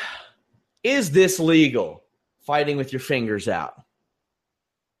 Is this legal? Fighting with your fingers out.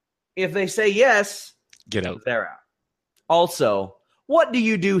 If they say yes, get out. They're out. Also, what do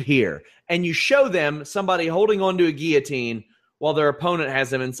you do here? And you show them somebody holding onto a guillotine while their opponent has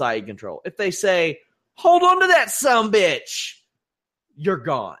them in side control. If they say, hold on to that sumbitch, you're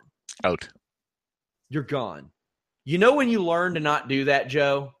gone. Out. You're gone. You know when you learn to not do that,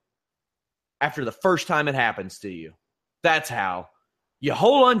 Joe? After the first time it happens to you. That's how. You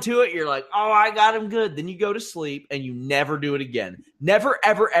hold on to it, you're like, oh, I got him good. Then you go to sleep and you never do it again. Never,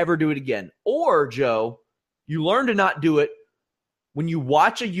 ever, ever do it again. Or, Joe, you learn to not do it when you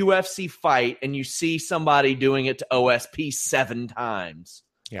watch a UFC fight and you see somebody doing it to OSP 7 times.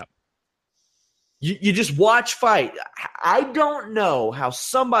 Yeah. You just watch fight. I don't know how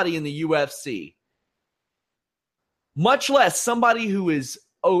somebody in the UFC, much less somebody who is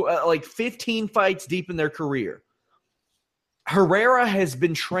like 15 fights deep in their career, Herrera has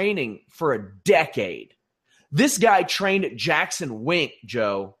been training for a decade. This guy trained at Jackson Wink,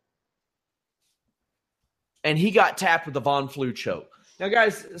 Joe. And he got tapped with the Von Flue choke. Now,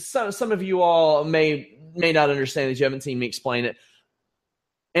 guys, some of you all may not understand this. You haven't seen me explain it.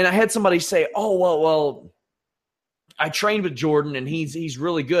 And I had somebody say, oh, well, I trained with Jordan, and he's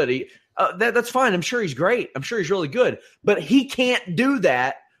really good. That's fine. I'm sure he's great. I'm sure he's really good. But he can't do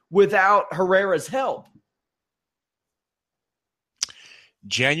that without Herrera's help.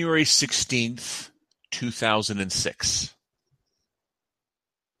 January 16th, 2006.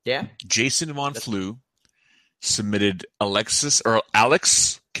 Yeah. Jason Von Flue submitted Alex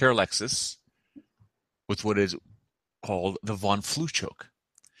Karalexis with what is called the Von Flue choke.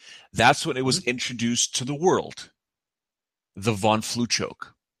 That's when it was introduced to the world, the Von Flue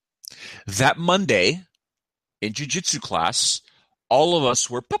choke. That Monday in jiu-jitsu class, all of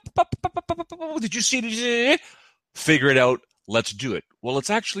us were, did you see? Figure it out. Let's do it. Well,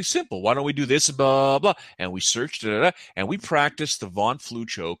 it's actually simple. Why don't we do this? Blah, blah. And we searched, and we practiced the Von Flue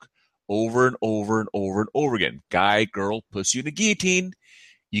choke over and over and over and over again. Guy, girl, pussy in a guillotine.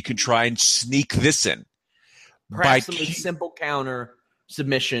 You can try and sneak this in. Perhaps a simple counter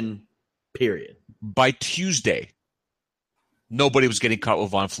submission, period. By Tuesday, nobody was getting caught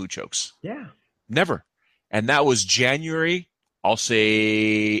with Von Flue chokes. Yeah. Never. And that was January, I'll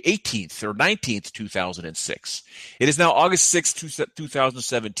say 18th or 19th, 2006. It is now August 6th,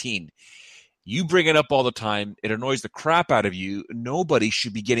 2017. You bring it up all the time. It annoys the crap out of you. Nobody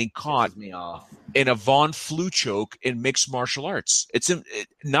should be getting caught in a Von Flue choke in mixed martial arts. It's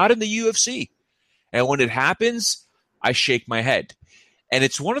not in the UFC. And when it happens, I shake my head. And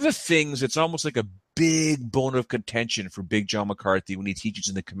it's one of the things, it's almost like a big bone of contention for Big John McCarthy when he teaches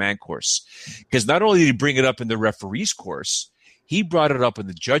in the command course. Because not only did he bring it up in the referees course, he brought it up in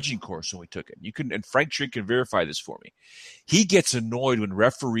the judging course when we took it. And Frank Trink can verify this for me. He gets annoyed when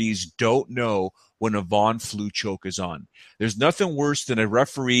referees don't know when a Von Flue choke is on. There's nothing worse than a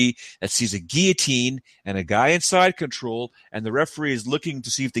referee that sees a guillotine and a guy inside control, and the referee is looking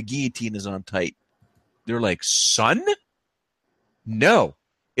to see if the guillotine is on tight. They're like, son? No,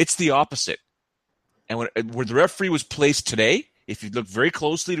 it's the opposite. And where the referee was placed today, if you look very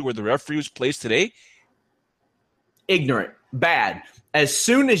closely to where the referee was placed today, ignorant, bad. As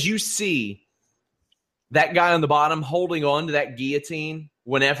soon as you see that guy on the bottom holding on to that guillotine,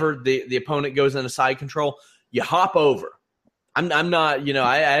 whenever the opponent goes into side control, you hop over. I'm not,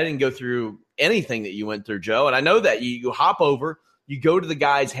 I didn't go through anything that you went through, Joe. And I know that you hop over, you go to the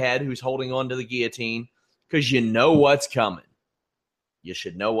guy's head who's holding on to the guillotine because you know what's coming. You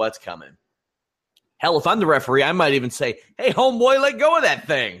should know what's coming. Hell, if I'm the referee, I might even say, hey, homeboy, let go of that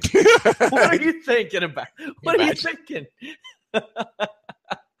thing. What are you thinking about? What are you thinking?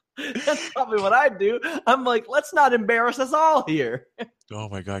 That's probably what I'd do. I'm like, let's not embarrass us all here. Oh,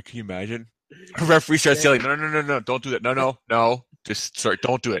 my God. Can you imagine? A referee starts yelling, no, don't do that. No. Just sorry,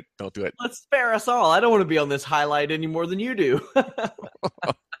 don't do it. Don't do it. Let's spare us all. I don't want to be on this highlight any more than you do.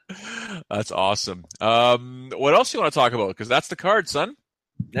 That's awesome. What else do you want to talk about? Because that's the card, son.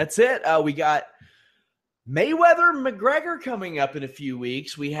 That's it. We got Mayweather-McGregor coming up in a few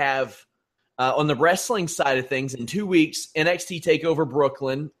weeks. We have, on the wrestling side of things, in 2 weeks, NXT TakeOver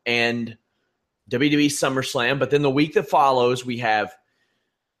Brooklyn and WWE SummerSlam. But then the week that follows, we have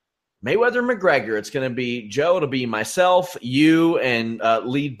Mayweather-McGregor. It's going to be, Joe, it'll be myself, you, and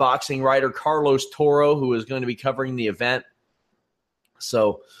lead boxing writer Carlos Toro, who is going to be covering the event.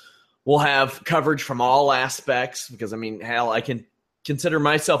 So we'll have coverage from all aspects because, hell, I can consider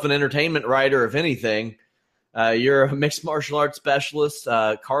myself an entertainment writer, if anything. You're a mixed martial arts specialist.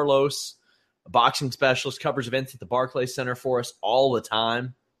 Carlos, a boxing specialist, covers events at the Barclays Center for us all the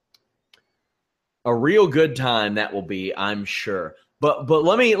time. A real good time that will be, I'm sure. But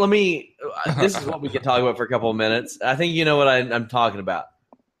let me. This is what we can talk about for a couple of minutes. I think you know what I'm talking about.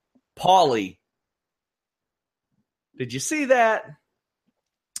 Paulie, did you see that?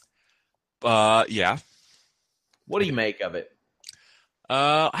 Yeah. What do you make of it?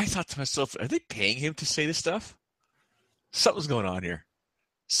 I thought to myself, are they paying him to say this stuff? Something's going on here.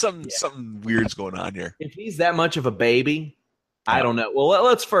 Something weird's going on here. If he's that much of a baby, I don't know. Well,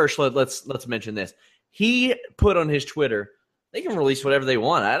 let's mention this. He put on his Twitter, they can release whatever they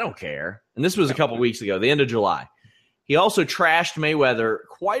want. I don't care. And this was a couple weeks ago, the end of July. He also trashed Mayweather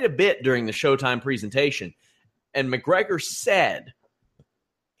quite a bit during the Showtime presentation. And McGregor said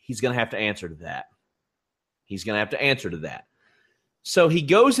he's going to have to answer to that. So he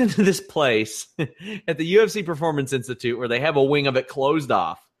goes into this place at the UFC Performance Institute where they have a wing of it closed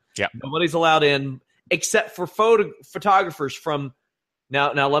off. Yeah. Nobody's allowed in except for photographers from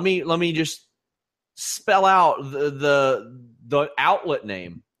now. Let me just spell out the outlet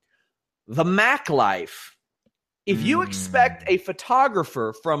name. The Mac Life. If you expect a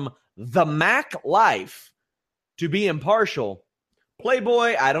photographer from the Mac Life to be impartial,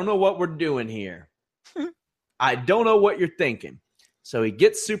 Playboy, I don't know what we're doing here. I don't know what you're thinking. So he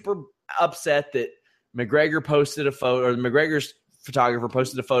gets super upset that McGregor posted a photo, or McGregor's photographer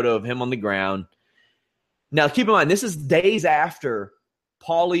posted a photo of him on the ground. Now, keep in mind, this is days after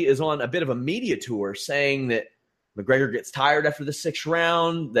Paulie is on a bit of a media tour saying that McGregor gets tired after the 6th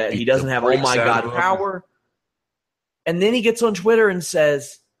round, that he doesn't have, oh my God, power. And then he gets on Twitter and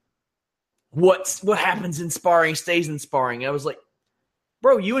says, what happens in sparring stays in sparring. And I was like,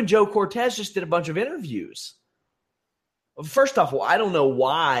 bro, you and Joe Cortez just did a bunch of interviews. First off, I don't know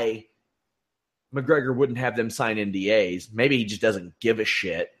why McGregor wouldn't have them sign NDAs. Maybe he just doesn't give a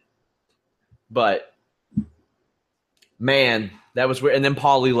shit. But, man, that was weird. And then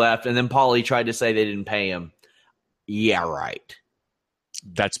Paulie left, and then Paulie tried to say they didn't pay him. Yeah, right.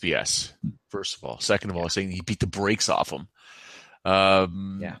 That's BS, first of all. Second of all, saying he beat the brakes off him.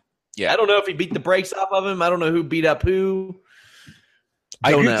 Yeah. I don't know if he beat the brakes off of him. I don't know who beat up who.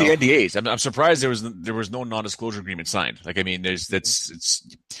 I agree with the NDAs. I'm surprised there was no non-disclosure agreement signed. It's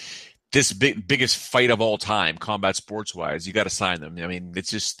this biggest fight of all time, combat sports wise. You got to sign them. It's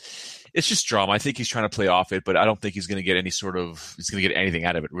just drama. I think he's trying to play off it, but I don't think he's going to get he's going to get anything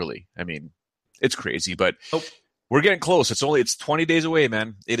out of it really. It's crazy, but we're getting close. It's 20 days away,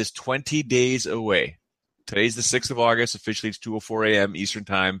 man. It is 20 days away. Today's the 6th of August. Officially, it's 2:04 a.m. Eastern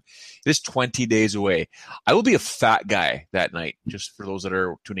Time. It is 20 days away. I will be a fat guy that night, just for those that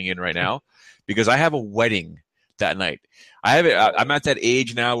are tuning in right now, because I have a wedding that night. I'm at that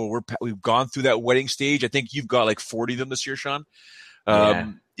age now where we've gone through that wedding stage. I think you've got like 40 of them this year, Sean.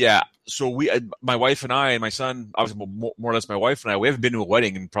 Yeah. So my wife and I and my son, obviously more or less my wife and I, we haven't been to a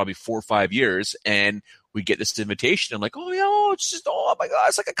wedding in probably 4 or 5 years, and we get this invitation. I'm like, oh my God,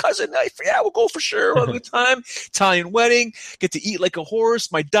 it's like a cousin night. Yeah, we'll go for sure. We'll have a good time. Italian wedding, get to eat like a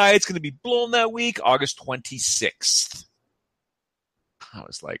horse. My diet's going to be blown that week, August 26th. I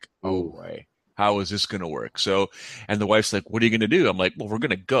was like, oh boy, how is this going to work? So, and the wife's like, what are you going to do? I'm like, well, we're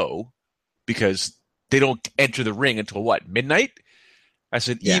going to go because they don't enter the ring until what, midnight? I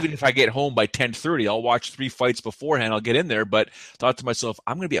said, even if I get home by 10:30, I'll watch 3 fights beforehand. I'll get in there. But thought to myself,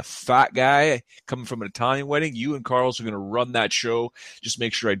 I'm going to be a fat guy coming from an Italian wedding. You and Carlos are going to run that show. Just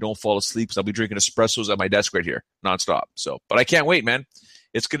make sure I don't fall asleep because I'll be drinking espressos at my desk right here nonstop. So, but I can't wait, man.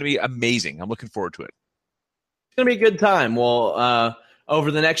 It's going to be amazing. I'm looking forward to it. It's going to be a good time. Well, over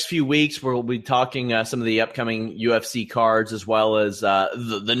the next few weeks, we'll be talking some of the upcoming UFC cards as well as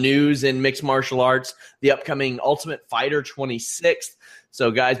the news in mixed martial arts, the upcoming Ultimate Fighter 26th. So,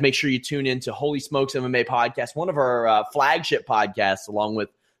 guys, make sure you tune in to Holy Smokes MMA Podcast, one of our flagship podcasts, along with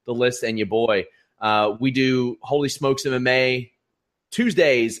The List and your boy. We do Holy Smokes MMA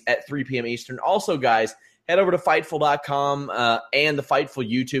Tuesdays at 3 p.m. Eastern. Also, guys, head over to Fightful.com and the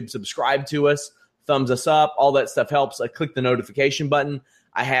Fightful YouTube. Subscribe to us. Thumbs us up. All that stuff helps. Click the notification button.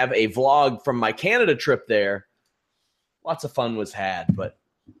 I have a vlog from my Canada trip there. Lots of fun was had, but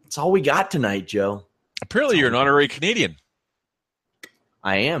that's all we got tonight, Joe. Apparently, you're an honorary Canadian.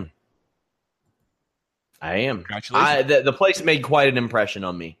 I am. Congratulations. The place made quite an impression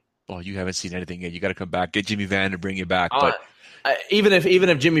on me. Well, you haven't seen anything yet. You got to come back. Get Jimmy Van to bring you back. But even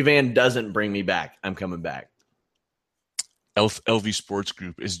if Jimmy Van doesn't bring me back, I'm coming back. LV Sports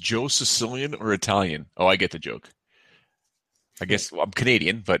Group. Is Joe Sicilian or Italian? Oh, I get the joke. I guess I'm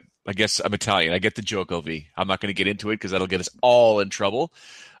Canadian, but I guess I'm Italian. I get the joke, LV. I'm not going to get into it because that'll get us all in trouble.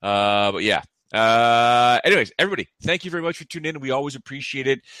 But yeah. Anyways, everybody, thank you very much for tuning in. We always appreciate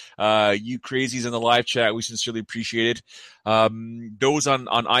it. You crazies in the live chat, we sincerely appreciate it. Those on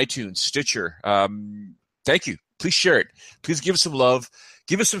iTunes, Stitcher, thank you. Please share it. Please give us some love.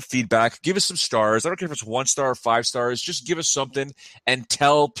 Give us some feedback. Give us some stars. I don't care if it's 1 star or 5 stars. Just give us something and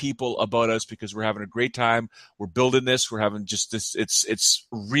tell people about us because we're having a great time. We're building this. We're having just this. It's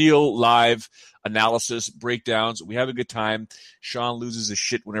real live analysis, breakdowns. We have a good time. Sean loses his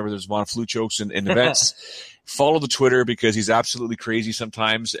shit whenever there's Von Flue jokes in events. Follow the Twitter because he's absolutely crazy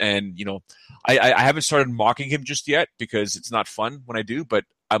sometimes. And, I haven't started mocking him just yet because it's not fun when I do, but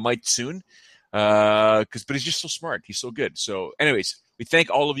I might soon. But he's just so smart. He's so good. So anyways, we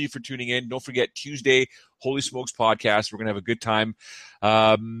thank all of you for tuning in. Don't forget Tuesday, Holy Smokes Podcast. We're going to have a good time.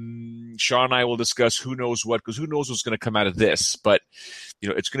 Sean and I will discuss who knows what, because who knows what's going to come out of this. But,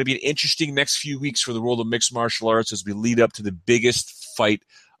 it's going to be an interesting next few weeks for the world of mixed martial arts as we lead up to the biggest fight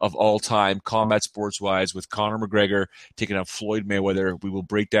of all time, combat sports-wise, with Conor McGregor taking on Floyd Mayweather. We will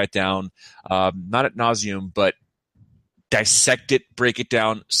break that down, not ad nauseum, but dissect it, break it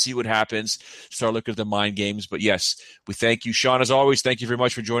down, see what happens, start looking at the mind games. But yes, we thank you. Sean, as always, thank you very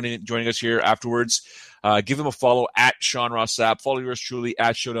much for joining us here afterwards. Give him a follow at Sean Ross Sapp. Follow yours truly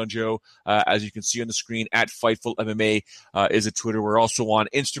at Showdown Joe. As you can see on the screen, at Fightful MMA is a Twitter. We're also on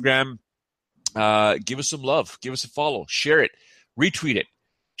Instagram. Give us some love. Give us a follow. Share it. Retweet it.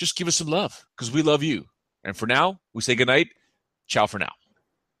 Just give us some love because we love you. And for now, we say goodnight. Ciao for now.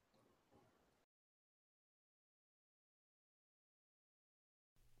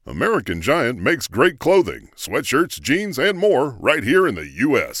 American Giant makes great clothing, sweatshirts, jeans, and more right here in the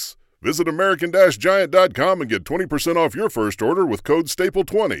U.S. Visit American-Giant.com and get 20% off your first order with code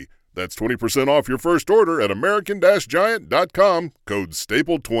STAPLE20. That's 20% off your first order at American-Giant.com, code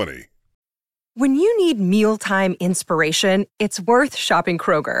STAPLE20. When you need mealtime inspiration, it's worth shopping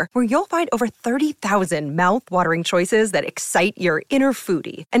Kroger, where you'll find over 30,000 mouth-watering choices that excite your inner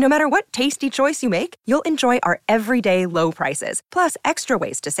foodie. And no matter what tasty choice you make, you'll enjoy our everyday low prices, plus extra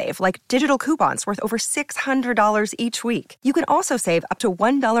ways to save, like digital coupons worth over $600 each week. You can also save up to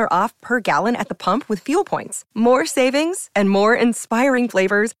 $1 off per gallon at the pump with fuel points. More savings and more inspiring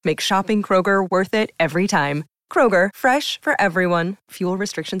flavors make shopping Kroger worth it every time. Kroger, fresh for everyone. Fuel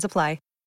restrictions apply.